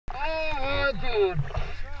dude.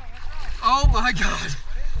 Oh my God.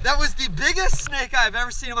 That was the biggest snake I've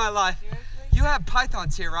ever seen in my life. You have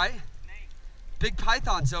pythons here, right? Big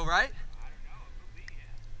pythons though, right?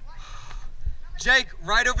 Jake,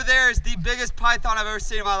 right over there is the biggest python I've ever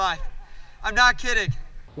seen in my life. I'm not kidding.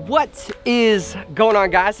 What is going on,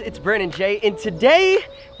 guys? It's Brandon J, and today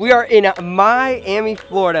we are in Miami,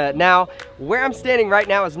 Florida. Now, where I'm standing right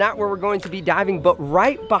now is not where we're going to be diving, but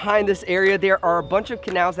right behind this area, there are a bunch of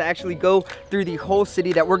canals that actually go through the whole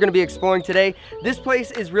city that we're gonna be exploring today. This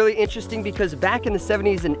place is really interesting because back in the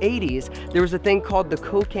 70s and 80s, there was a thing called the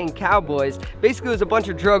Cocaine Cowboys. Basically, it was a bunch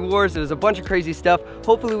of drug wars, there was a bunch of crazy stuff.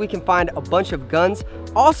 Hopefully, we can find a bunch of guns.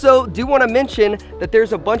 Also, do wanna mention that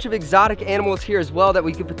there's a bunch of exotic animals here as well that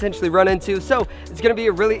we could potentially run into. So, it's gonna be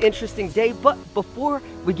a really interesting day, but before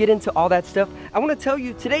we get into all that stuff, I wanna tell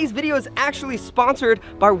you today's video is actually sponsored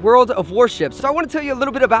by World of Warships. So I wanna tell you a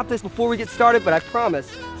little bit about this before we get started, but I promise,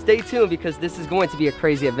 stay tuned because this is going to be a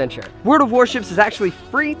crazy adventure. World of Warships is actually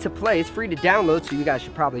free to play, it's free to download, so you guys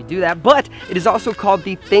should probably do that, but it is also called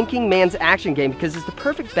the Thinking Man's Action Game because it's the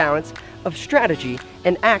perfect balance of strategy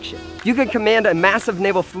and action. You can command a massive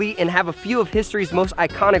naval fleet and have a few of history's most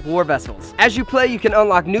iconic war vessels. As you play, you can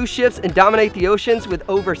unlock new ships and dominate the oceans with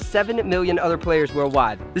over 7 million other players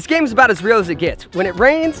worldwide. This game is about as real as it gets. When it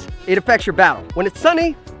rains, it affects your battle. When it's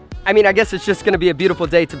sunny, I mean, I guess it's just gonna be a beautiful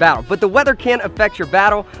day to battle, but the weather can affect your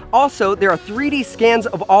battle. Also, there are 3D scans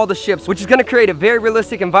of all the ships, which is gonna create a very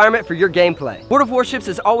realistic environment for your gameplay. World of Warships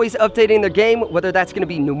is always updating their game, whether that's gonna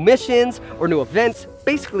be new missions or new events.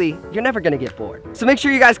 Basically, you're never gonna get bored. So make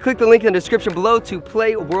sure you guys click the link in the description below to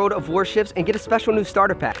play World of Warships and get a special new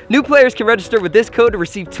starter pack. New players can register with this code to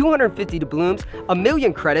receive 250 doubloons,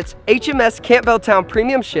 1,000,000 credits, HMS Campbell Town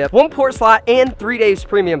premium ship, 1 port slot, and 3 days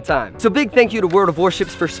premium time. So big thank you to World of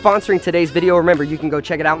Warships for sponsoring today's video. Remember, you can go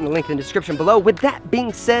check it out in the link in the description below. With that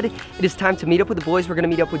being said, it is time to meet up with the boys. We're gonna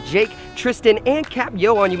meet up with Jake, Tristan, and Cap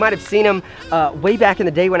Yohan. You might have seen him way back in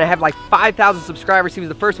the day when I had like 5,000 subscribers. He was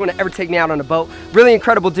the first one to ever take me out on a boat. Really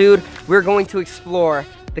incredible dude. We're going to explore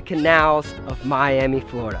the canals of Miami,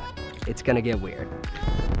 Florida. It's gonna get weird.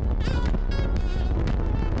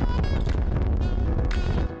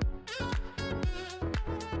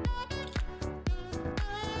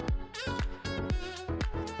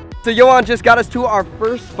 So Yohan just got us to our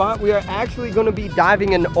first spot. We are actually gonna be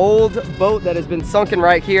diving an old boat that has been sunken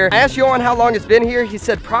right here. I asked Yohan how long it's been here. He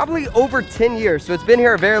said probably over 10 years. So it's been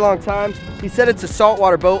here a very long time. He said it's a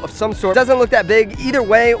saltwater boat of some sort. It doesn't look that big. Either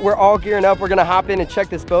way, we're all gearing up. We're gonna hop in and check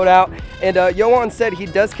this boat out. And Yohan said he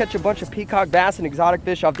does catch a bunch of peacock bass and exotic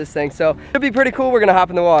fish off this thing. So it'll be pretty cool. We're gonna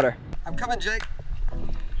hop in the water. I'm coming, Jake.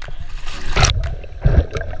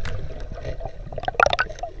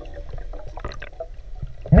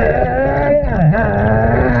 Hey,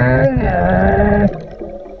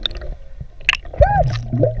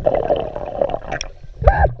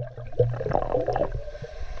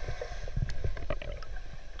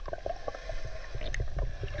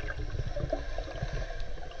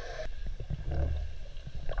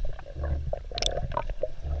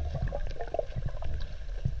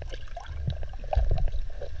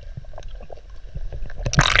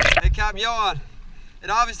 Cap Yohan. It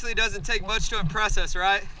obviously doesn't take much to impress us,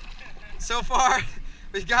 right? So far,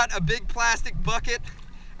 we've got a big plastic bucket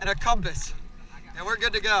and a compass, and we're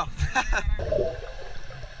good to go.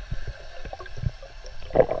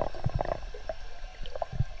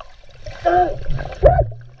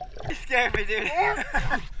 You scared me, dude.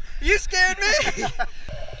 You scared me!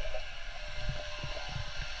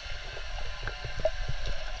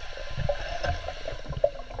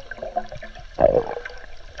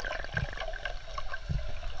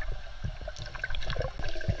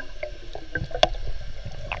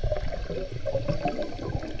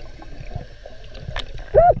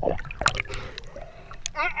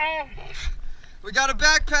 We got a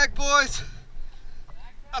backpack, boys.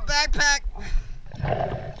 A backpack.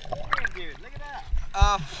 Dude, look at that.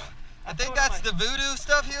 I think that's the voodoo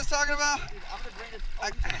stuff he was talking about. Dude, I'm gonna bring this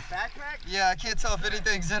over to the backpack. Yeah, I can't tell if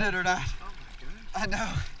anything's in it or not. Oh my goodness. I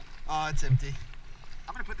know. Oh, it's empty.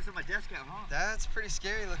 I'm gonna put this on my desk at home. That's pretty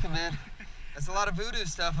scary looking, man. That's a lot of voodoo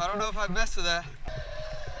stuff. I don't know if I'd mess with that.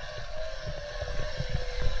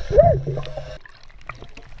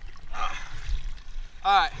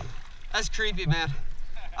 All right, that's creepy, man.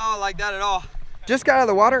 I don't like that at all. Just got out of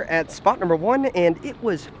the water at spot number 1 and it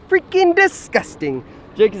was freaking disgusting.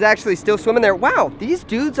 Jake is actually still swimming there. Wow, these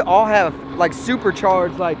dudes all have like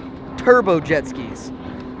supercharged, like turbo jet skis.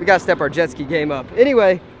 We gotta step our jet ski game up.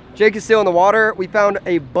 Anyway, Jake is still in the water. We found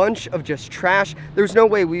a bunch of just trash. There's no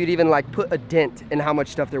way we would even like put a dent in how much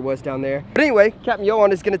stuff there was down there. But anyway, Captain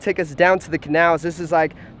Johan is gonna take us down to the canals. This is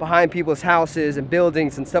like behind people's houses and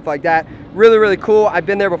buildings and stuff like that. Really, really cool. I've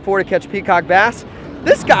been there before to catch peacock bass.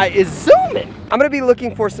 This guy is zooming. I'm gonna be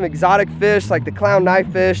looking for some exotic fish like the clown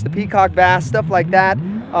knifefish, the peacock bass, stuff like that.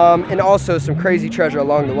 And also some crazy treasure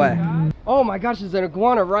along the way. Oh my gosh, there's an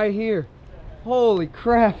iguana right here. Holy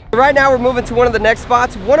crap. Right now we're moving to one of the next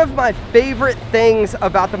spots. One of my favorite things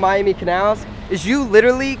about the Miami canals is you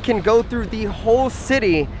literally can go through the whole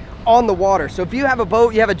city on the water. So if you have a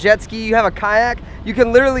boat, you have a jet ski, you have a kayak, you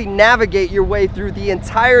can literally navigate your way through the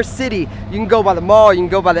entire city. You can go by the mall, you can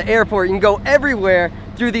go by the airport, you can go everywhere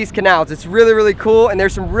through these canals. It's really, really cool, and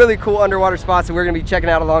there's some really cool underwater spots that we're gonna be checking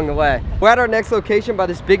out along the way. We're at our next location by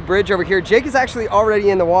this big bridge over here. Jake is actually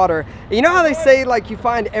already in the water. And you know how they say like you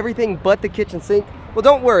find everything but the kitchen sink? Well,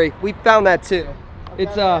 don't worry, we found that too.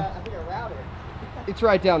 It's it's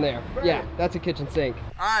right down there. Yeah, that's a kitchen sink.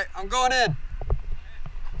 All right, I'm going in.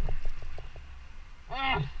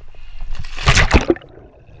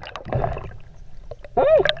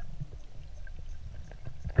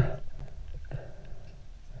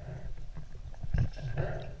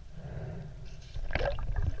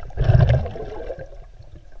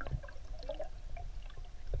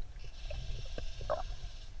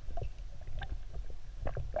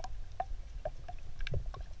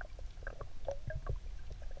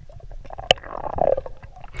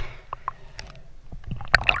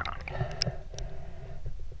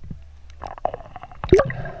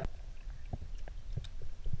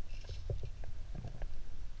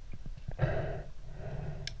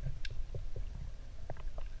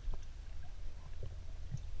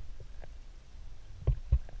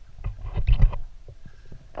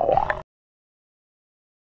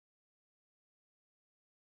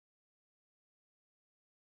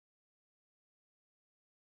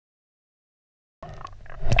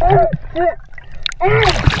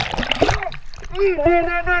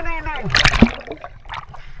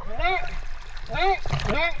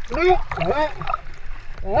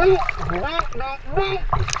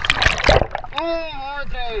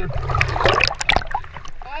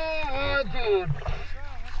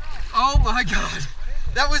 Oh my God,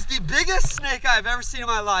 that was the biggest snake I've ever seen in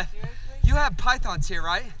my life. You have pythons here,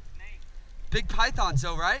 right? Big pythons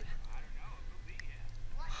though, right?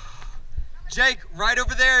 Jake, right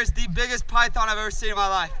over there is the biggest python I've ever seen in my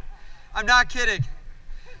life. I'm not kidding.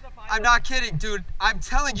 I'm not kidding, dude. I'm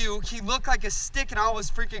telling you, he looked like a stick and I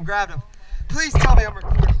almost freaking grabbed him. Please tell me I'm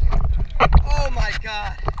recording. Oh my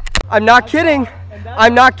God. I'm not kidding.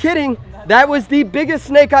 I'm not kidding. That was the biggest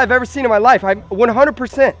snake I've ever seen in my life. I'm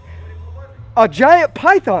 100%. A giant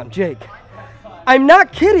python, Jake. I'm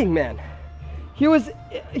not kidding, man.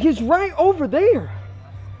 He's right over there.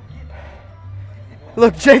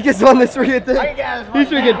 Look, Jake is on this freaking thing. He's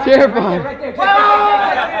freaking terrified.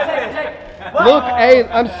 Look, hey,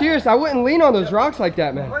 I'm serious. I wouldn't lean on those rocks like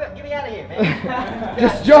that, man. Get me out of here, man.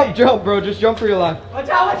 Just jump, bro. Just jump for your life. Watch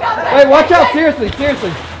out. Hey, watch out. Seriously.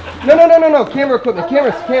 No. Camera equipment.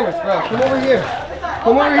 Cameras, bro. Come over here.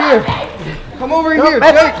 Come over here.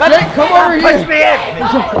 Jake, come over here. Push me in.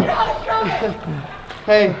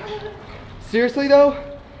 Hey, seriously though?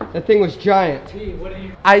 That thing was giant.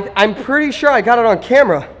 I'm pretty sure I got it on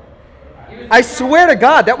camera. I swear to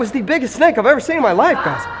God, that was the biggest snake I've ever seen in my life,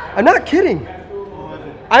 guys. I'm not kidding.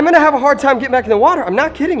 I'm gonna have a hard time getting back in the water. I'm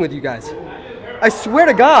not kidding with you guys. I swear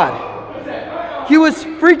to God. He was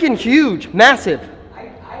freaking huge, massive.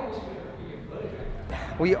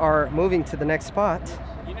 We are moving to the next spot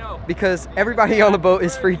because everybody on the boat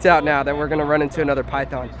is freaked out now that we're gonna run into another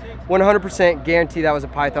python. 100% guarantee that was a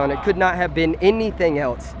python. It could not have been anything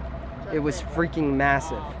else. It was freaking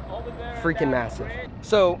massive.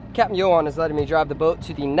 So Captain Johan is letting me drive the boat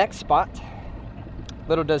to the next spot.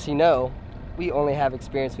 Little does he know, we only have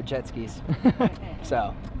experience with jet skis.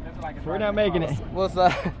 So we're not making it. Well,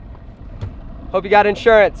 hope you got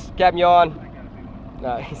insurance, Captain Johan.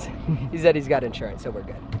 No, he said he's got insurance, so we're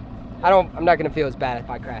good. I'm not gonna feel as bad if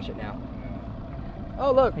I crash it now.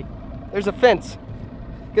 Oh look, there's a fence.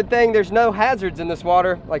 Good thing there's no hazards in this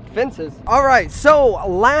water, like fences. All right, so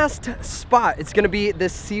last spot, it's gonna be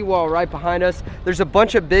this seawall right behind us. There's a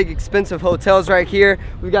bunch of big, expensive hotels right here.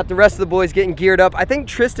 We've got the rest of the boys getting geared up. I think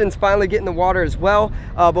Tristan's finally getting the water as well,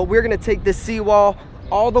 but we're gonna take this seawall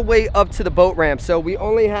all the way up to the boat ramp. So we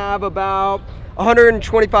only have about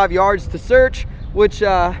 125 yards to search, which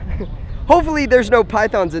hopefully there's no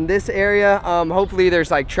pythons in this area. Hopefully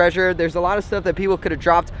there's like treasure. There's a lot of stuff that people could have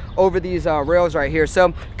dropped over these rails right here.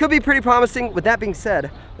 So could be pretty promising. With that being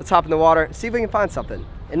said, let's hop in the water and see if we can find something.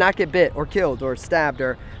 and not get bit or killed or stabbed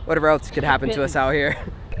or whatever else could happen to us out here.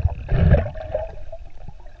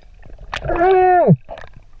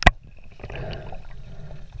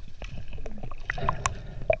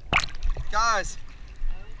 Guys,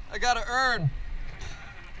 I got an urn.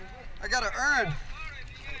 I got an urn.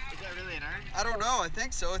 Is that really an urn? I don't know, I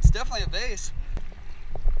think so. It's definitely a vase.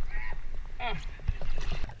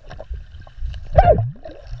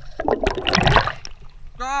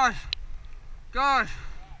 Gosh,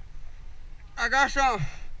 I got some.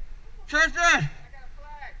 Tristan,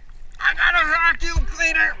 I got a vacuum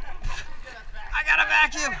cleaner. I got a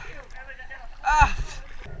vacuum. Ah.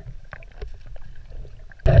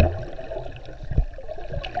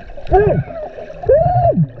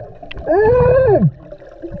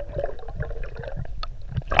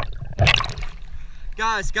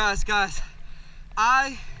 Guys,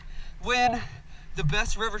 I win the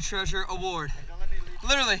Best River Treasure Award.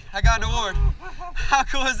 Literally, I got an award. How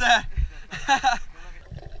cool is that?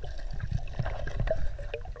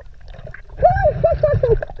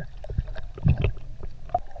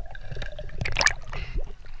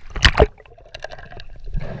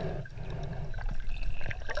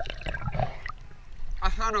 I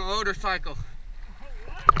found a motorcycle.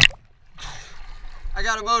 I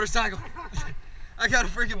got a motorcycle. I got a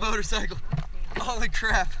freaking motorcycle. Holy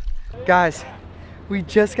crap. Guys, we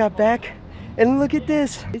just got back and look at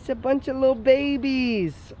this. It's a bunch of little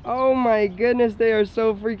babies. Oh my goodness, they are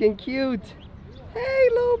so freaking cute. Hey,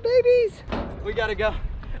 little babies. We gotta go.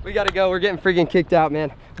 We're getting freaking kicked out,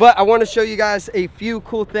 man. But I want to show you guys a few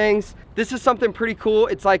cool things. This is something pretty cool.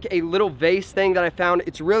 It's like a little vase thing that I found.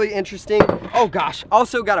 It's really interesting. Oh gosh,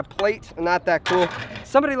 also got a plate. Not that cool.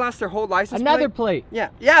 Somebody lost their whole license plate. Another plate. Yeah,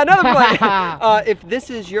 another plate. If this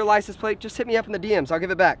is your license plate, just hit me up in the DMs. I'll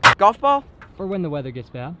give it back. Golf ball? For when the weather gets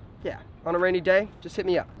bad. Yeah, on a rainy day, just hit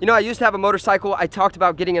me up. You know, I used to have a motorcycle. I talked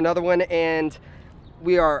about getting another one, and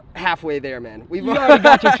we are halfway there, man. You already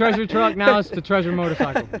got your treasure truck, now it's the treasure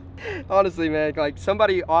motorcycle. Honestly, man, like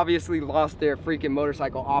somebody obviously lost their freaking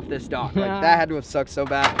motorcycle off this dock. Like that had to have sucked so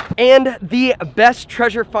bad. And the best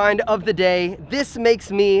treasure find of the day. This makes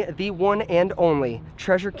me the one and only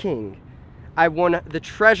Treasure King. I won the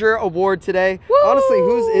treasure award today. Woo! Honestly,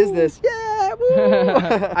 whose is this? Yeah,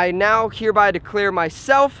 woo! I now hereby declare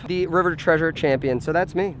myself the River Treasure Champion. So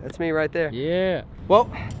that's me right there. Yeah. Well,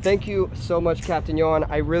 thank you so much, Captain Yohan.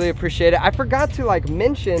 I really appreciate it. I forgot to like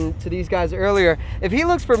mention to these guys earlier, if he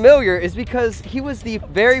looks familiar, is because he was the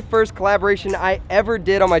very first collaboration I ever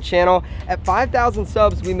did on my channel. At 5,000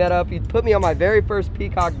 subs, we met up. He put me on my very first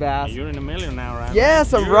peacock bass. You're in a million now, right?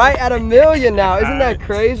 Yes, I'm right at 1 million now. Isn't that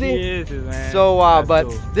crazy? Yes, man. So, but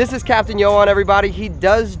cool. This is Captain Yohan, everybody. He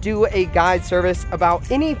does do a guide service about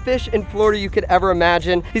any fish in Florida you could ever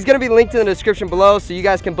imagine. He's gonna be linked in the description below, so you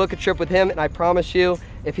guys can book a trip with him, and I promise you,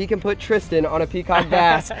 if he can put Tristan on a peacock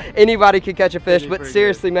bass, anybody can catch a fish. But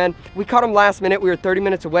seriously, man, we caught him last minute. We were 30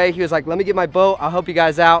 minutes away. He was like, let me get my boat. I'll help you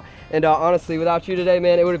guys out. And honestly, without you today,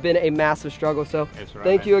 man, it would have been a massive struggle. So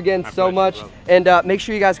thank you again so much. And make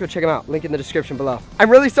sure you guys go check him out. Link in the description below. I'm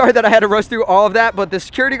really sorry that I had to rush through all of that, but the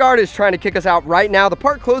security guard is trying to kick us out right now. The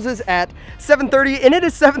park closes at 7:30 and it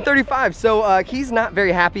is 7:35. So he's not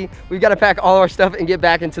very happy. We've got to pack all our stuff and get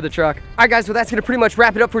back into the truck. All right, guys, well, that's going to pretty much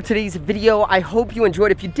wrap it up for today's video. I hope you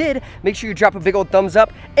enjoyed. If you did, make sure you drop a big old thumbs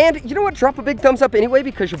up. And you know what? Drop a big thumbs up anyway,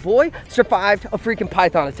 because your boy survived a freaking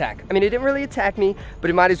python attack. I mean, it didn't really attack me, but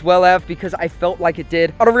it might as well have, because I felt like it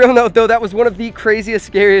did. On a real note though, that was one of the craziest,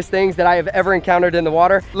 scariest things that I have ever encountered in the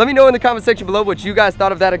water. Let me know in the comment section below what you guys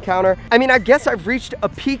thought of that encounter. I mean, I guess I've reached a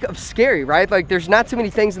peak of scary, right? Like, there's not too many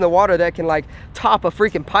things in the water that can like top a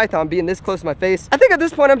freaking python being this close to my face. I think at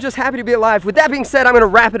this point, I'm just happy to be alive. With that being said, I'm gonna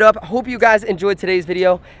wrap it up. I hope you guys enjoyed today's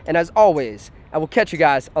video. And as always, I will catch you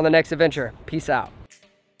guys on the next adventure. Peace out.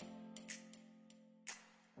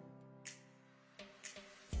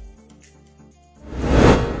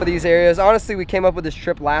 For these areas, honestly, we came up with this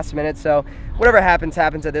trip last minute, so whatever happens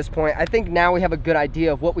at this point. I think now we have a good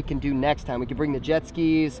idea of what we can do next time. We can bring the jet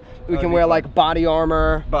skis, we can wear like body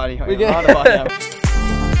armor. Body armor.